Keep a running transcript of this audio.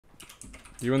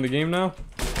You in the game now?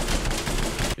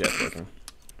 Yeah, it's working.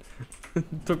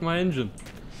 Took my engine.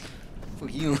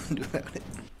 What you gonna do about it?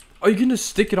 Are you gonna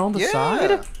stick it on the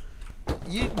side?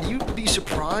 You'd be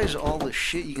surprised all the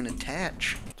shit you can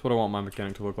attach. That's what I want my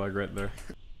mechanic to look like right there.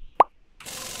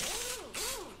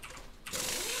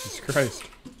 Jesus Christ.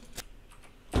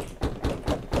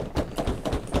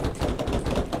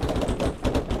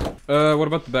 What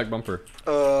about the back bumper?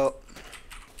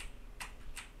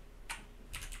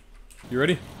 You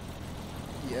ready?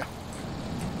 Yeah.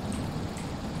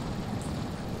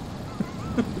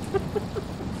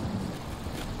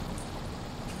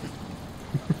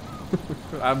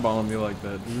 Eyeballing me like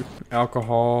that, dude.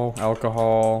 Alcohol,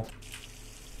 alcohol.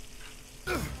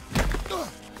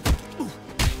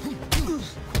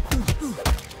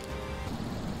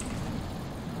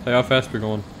 Hey, how fast we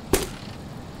going?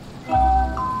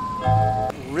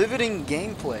 Riveting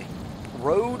gameplay.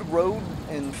 Road,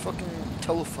 and fucking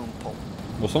telephone pole.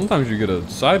 Well, sometimes you get a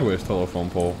sideways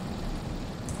telephone pole.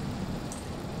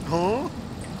 Huh?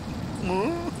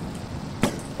 Huh?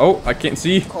 Oh, I can't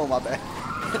see. Oh, my bad.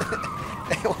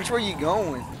 Hey, which way are you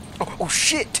going? Oh,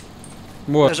 shit!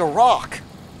 What? There's a rock!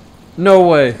 No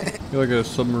way! You're like a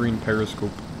submarine periscope.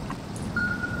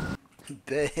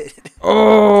 Bed.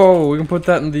 Oh, we can put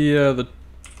that in the...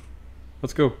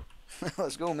 Let's go.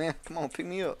 Let's go, man. Come on, pick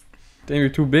me up. Damn, you're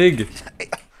too big.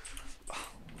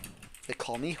 They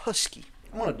call me Husky.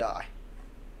 I wanna die.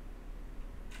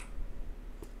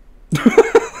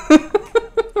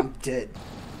 I'm dead.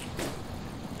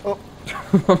 Oh.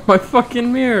 My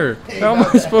fucking mirror. Hey, how am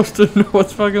I supposed to know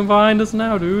what's fucking behind us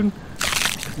now, dude?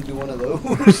 Do one of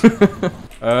those.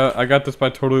 I got this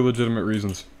by totally legitimate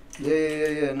reasons.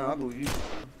 Yeah. No, I believe you.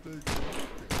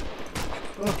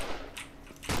 Oh.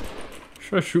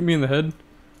 Should I shoot me in the head?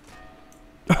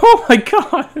 Oh my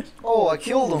god! Oh, I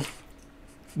killed him.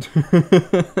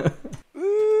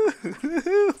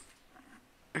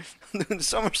 Doing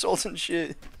somersaults and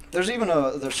shit. There's even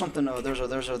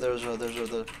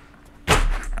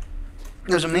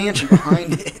there's a mansion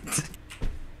behind it.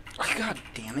 Oh, god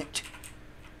damn it.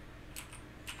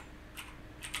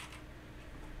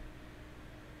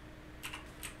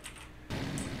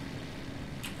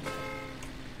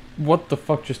 What the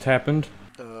fuck just happened?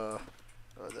 The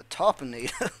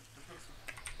Topinator.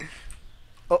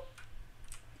 Oh.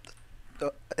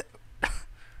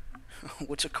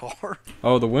 What's a car?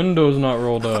 Oh, the window's not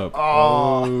rolled up.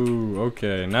 Oh. Oh,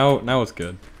 okay. Now it's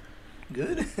good.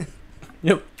 Good?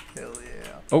 Yep. Hell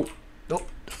yeah. Oh. Nope.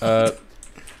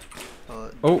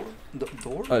 Oh.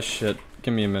 Door? Shit.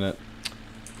 Give me a minute.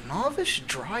 Novice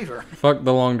driver. Fuck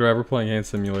the long drive. We're playing Hand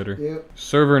Simulator. Yep.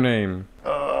 Server name.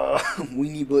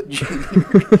 Weenie Butt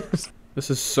Jr. This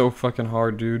is so fucking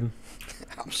hard, dude.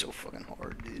 I'm so fucking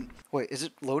hard, dude. Wait, is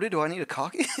it loaded? Do I need to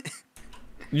cock it?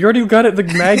 You already got it, the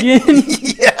mag in?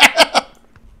 Yeah!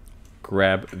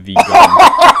 Grab the gun.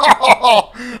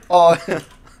 Oh,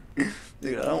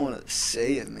 dude, I don't want to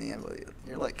say it, man, but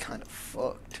you're like kind of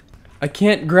fucked. I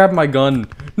can't grab my gun.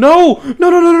 No!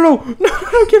 No,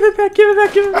 give it back, give it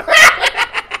back, give it back.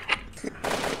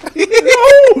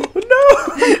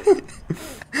 No!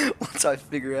 Once I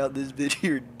figure out this bitch,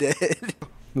 you're dead. This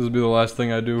will be the last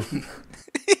thing I do.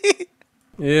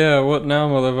 Yeah, what now,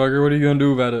 motherfucker? What are you gonna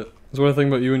do about it? That's what I think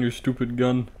about you and your stupid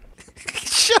gun.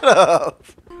 Shut up!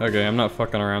 Okay, I'm not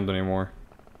fucking around anymore.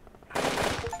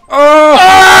 Oh!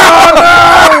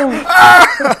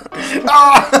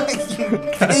 Oh, you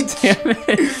God damn it!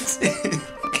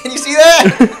 Can you see that?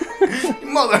 You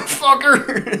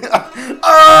motherfucker!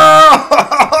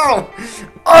 Oh!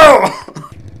 Oh!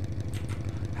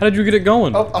 How did you get it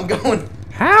going? Oh, I'm going.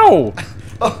 How?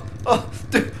 Oh,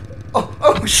 dude.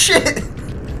 Oh, shit!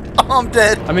 Oh, I'm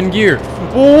dead. I'm in gear.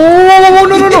 Oh,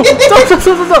 no!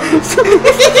 Stop!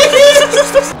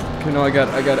 Okay, no, I got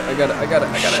it.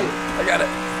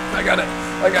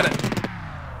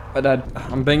 I died.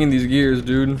 I'm banging these gears,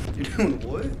 dude. You're doing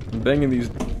what? I'm banging these.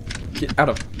 Get out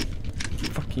of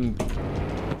fucking.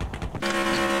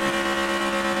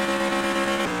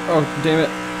 Oh, damn it.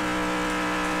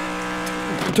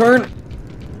 Turn.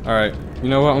 Alright, you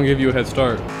know what? I'm gonna give you a head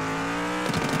start.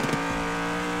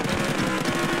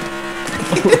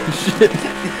 Oh, shit.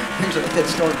 Here's a head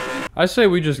start. I say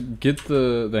we just get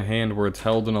the hand where it's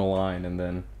held in a line and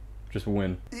then just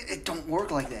win. It don't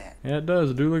work like that. Yeah, it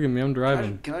does. Dude, look at me. I'm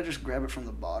driving. Can I just grab it from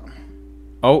the bottom?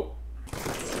 Oh.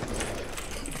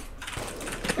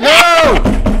 No!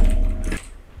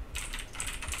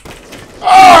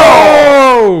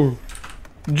 Oh!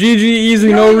 GG,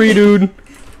 easy, no redo.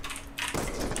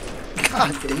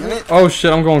 God damn it. Oh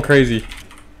shit, I'm going crazy.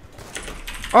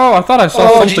 Oh, I thought I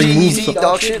saw something GG, move. easy,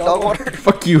 dog shit, dog water.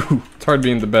 Fuck you. It's hard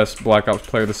being the best Black Ops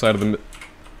player this side of the.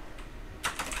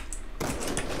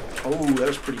 Oh, that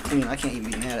was pretty clean. I can't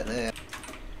even be mad at that.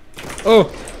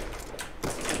 Oh.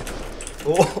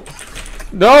 Oh.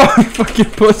 No, you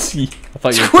fucking pussy. I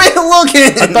thought you were. Quit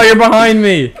looking! I thought you were behind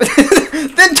me.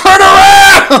 Then turn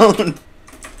around!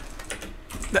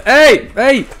 Hey,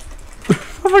 hey.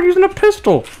 I'm like using a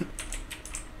pistol.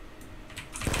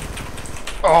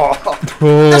 Oh.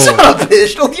 Oh. That's not a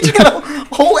pistol. You just got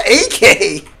a whole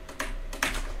AK.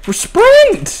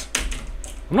 Restraint!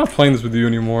 I'm not playing this with you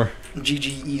anymore.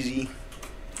 GG easy.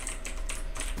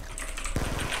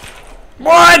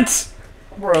 What?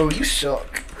 Bro, you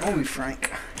suck. I'll be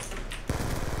frank.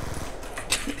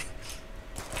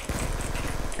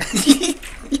 You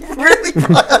really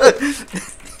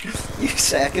you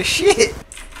sack of shit.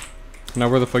 Now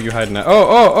where the fuck you hiding at?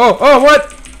 Oh,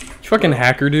 what? You fucking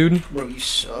hacker, dude. Bro, you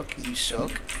suck. You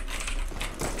suck.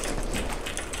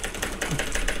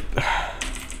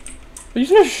 Are you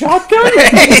using a shotgun?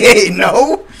 Hey,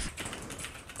 no.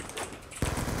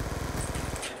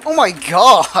 Oh my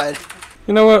god.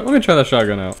 You know what? Let me try that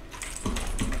shotgun out.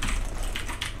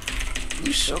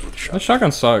 You suck with shotgun. That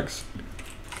shotgun sucks.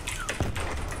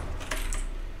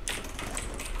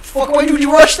 Fuck, why would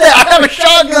you rush that? I have a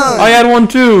shotgun! I had one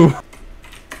too!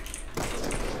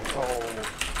 Oh.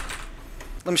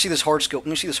 Let me see this hard scope. Let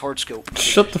me see this hard scope.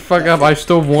 Shut the fuck up, I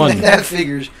still won. That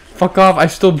figures. Fuck off, I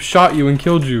still shot you and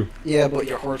killed you. Yeah, but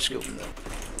you're hard scoping though.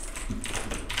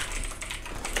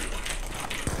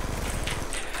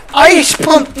 I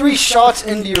pumped 3 shots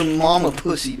into your mama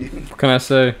pussy, dude. What can I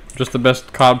say? Just the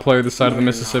best COD player this side of the you're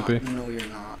Mississippi. not. No, you're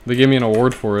not. They gave me an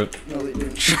award for it. No, they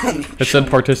didn't. Show me. It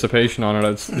said participation on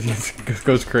it. It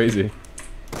goes crazy.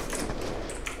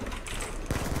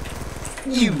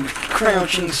 You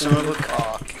crouching son of a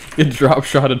cock. You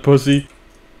drop-shotted pussy.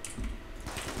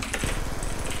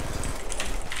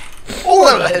 Oh,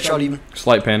 that was a headshot even.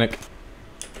 Slight panic.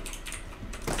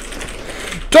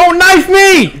 Don't knife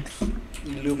me!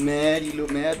 You little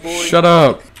mad boy. Shut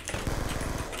up.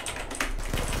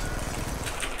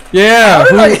 Yeah,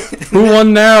 who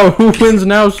won now? Who wins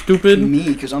now, stupid?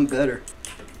 Me, because I'm better.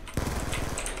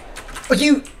 But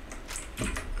you...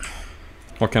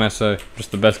 What can I say?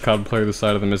 Just the best COD player this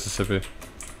side of the Mississippi.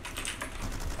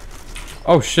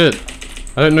 Oh shit.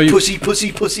 I didn't know you- Pussy,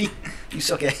 pussy, pussy. You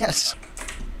suck ass.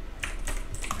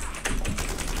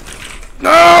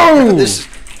 No! This...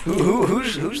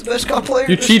 Who's the best COD player?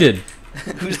 You cheated.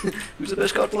 who's the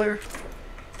best COD player?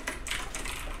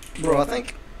 Bro, I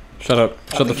think... Shut up.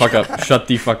 Shut the fuck up. Shut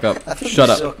the fuck up. I think Shut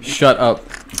you up. suck. Shut up.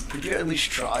 Could you at least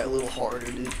try a little harder,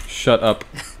 dude? Shut up.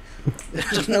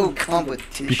 There's no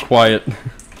competition. Be quiet.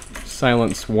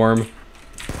 Silence, worm.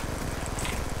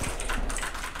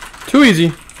 Too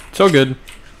easy. So good.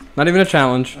 Not even a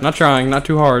challenge. Not trying. Not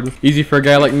too hard. Easy for a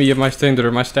guy like me of my standard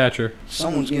or my stature.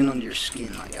 Someone's getting under your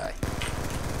skin, my guy.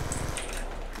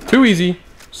 Too easy.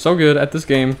 So good at this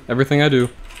game. Everything I do.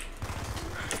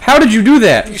 How did you do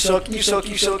that? You suck, you suck,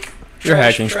 you suck. You're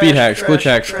Trash, hacking. trash, Speed hacks. trash, Glitch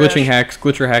hacks. trash. Glitching hacks.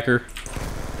 Glitcher hacker.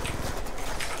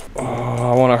 Oh,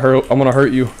 I wanna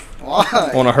hurt you. Why?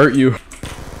 I wanna hurt you.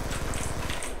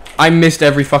 I missed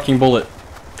every fucking bullet.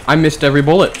 I missed every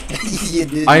bullet. You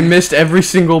did. I missed every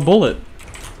single bullet.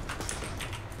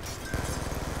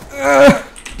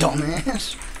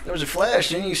 Dumbass. There was a flash,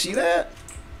 didn't you see that?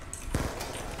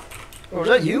 Or was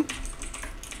that you?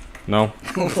 No.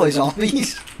 You wanna play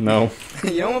zombies? No.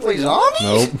 You don't wanna play zombies?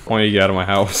 Nope. Why don't you get out of my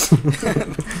house?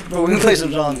 Bro, we can play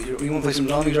some zombies. You wanna play some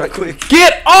zombies right quick?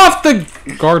 Get off the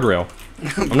guardrail.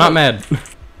 I'm not mad.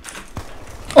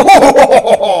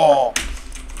 Oh!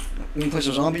 You wanna play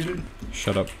some zombies, dude?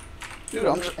 Shut up. Dude,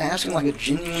 I'm just asking like a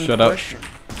genuine Shut up. question.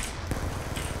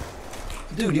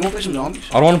 Dude, you wanna play some zombies?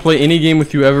 I don't want to play any game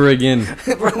with you ever again.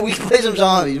 Bro, we can play some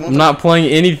zombies. I'm not playing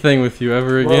anything with you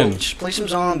ever Bro, again. just play some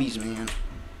zombies, man.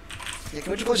 Yeah,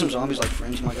 can we just play some zombies like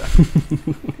friends, my guy?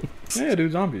 Yeah,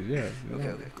 dude, zombies. Yeah.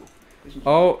 Okay, cool.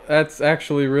 Oh, that's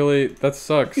actually really, that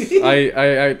sucks.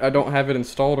 I don't have it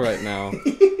installed right now.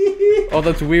 Oh,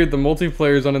 that's weird. The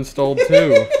multiplayer's uninstalled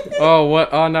too. Oh,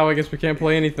 what? Oh, now I guess we can't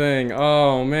play anything.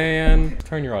 Oh, man.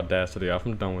 Turn your audacity off.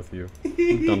 I'm done with you.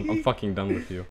 I'm fucking done with you.